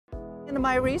In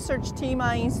my research team,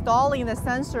 I'm installing the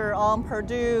sensor on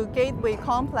Purdue Gateway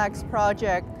Complex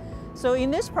project. So in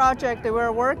this project,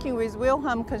 we're working with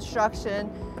Wilhelm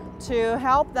Construction to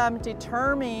help them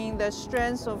determine the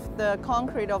strength of the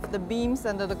concrete of the beams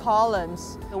and the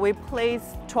columns. We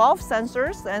placed 12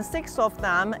 sensors and 6 of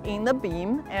them in the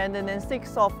beam and then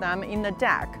 6 of them in the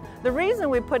deck. The reason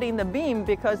we put in the beam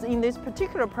because in this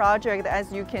particular project,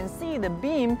 as you can see, the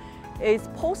beam is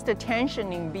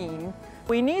post-tensioning beam.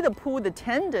 We need to pull the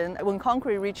tendon when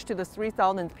concrete reaches to the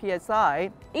 3000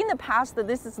 psi. In the past,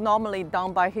 this is normally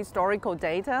done by historical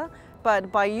data,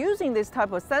 but by using this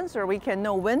type of sensor, we can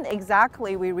know when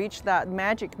exactly we reach that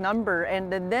magic number,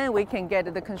 and then we can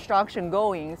get the construction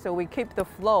going, so we keep the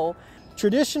flow.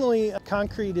 Traditionally,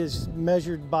 concrete is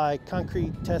measured by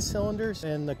concrete test cylinders,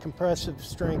 and the compressive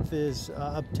strength is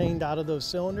obtained out of those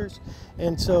cylinders.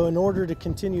 And so in order to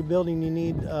continue building, you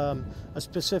need a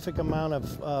specific amount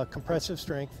of compressive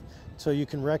strength so you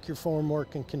can wreck your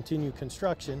formwork and continue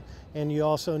construction. And you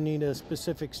also need a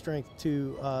specific strength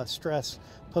to stress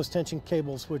post-tension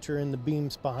cables, which are in the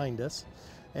beams behind us.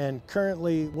 And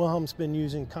currently, Wilhelm's been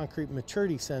using concrete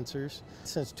maturity sensors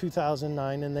since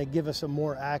 2009, and they give us a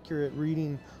more accurate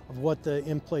reading of what the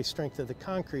in-place strength of the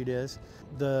concrete is.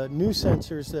 The new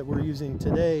sensors that we're using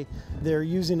today, they're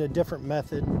using a different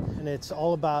method, and it's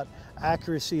all about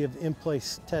accuracy of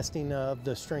in-place testing of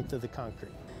the strength of the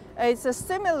concrete. It's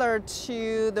similar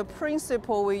to the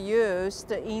principle we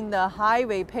used in the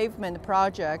highway pavement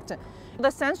project. The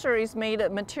sensor is made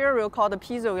of material called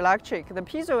piezoelectric. The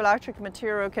piezoelectric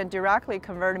material can directly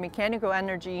convert mechanical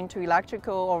energy into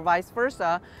electrical or vice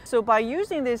versa. So by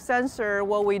using this sensor,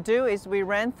 what we do is we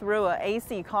ran through an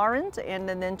AC current and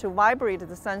then to vibrate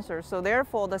the sensor. So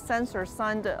therefore the sensor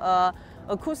sends an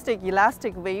acoustic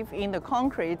elastic wave in the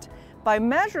concrete. By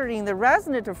measuring the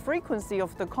resonant frequency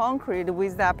of the concrete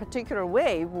with that particular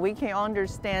wave, we can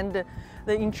understand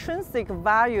the intrinsic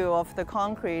value of the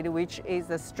concrete, which is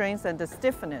the strength and the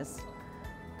stiffness.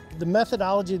 The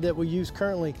methodology that we use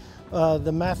currently,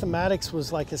 the mathematics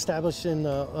was established in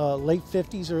the late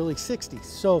 50s, early 60s.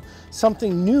 So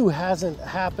something new hasn't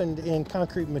happened in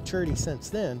concrete maturity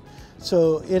since then.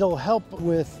 So it'll help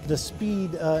with the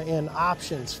speed and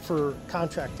options for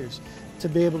contractors to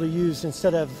be able to use.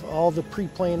 Instead of all the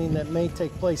pre-planning that may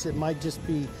take place, it might just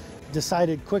be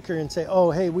decided quicker and say, oh,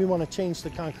 hey, we want to change the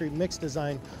concrete mix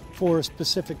design for a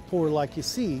specific pour like you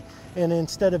see. And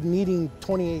instead of needing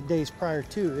 28 days prior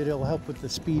to, it'll help with the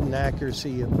speed and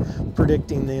accuracy of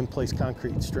predicting the in-place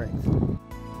concrete strength.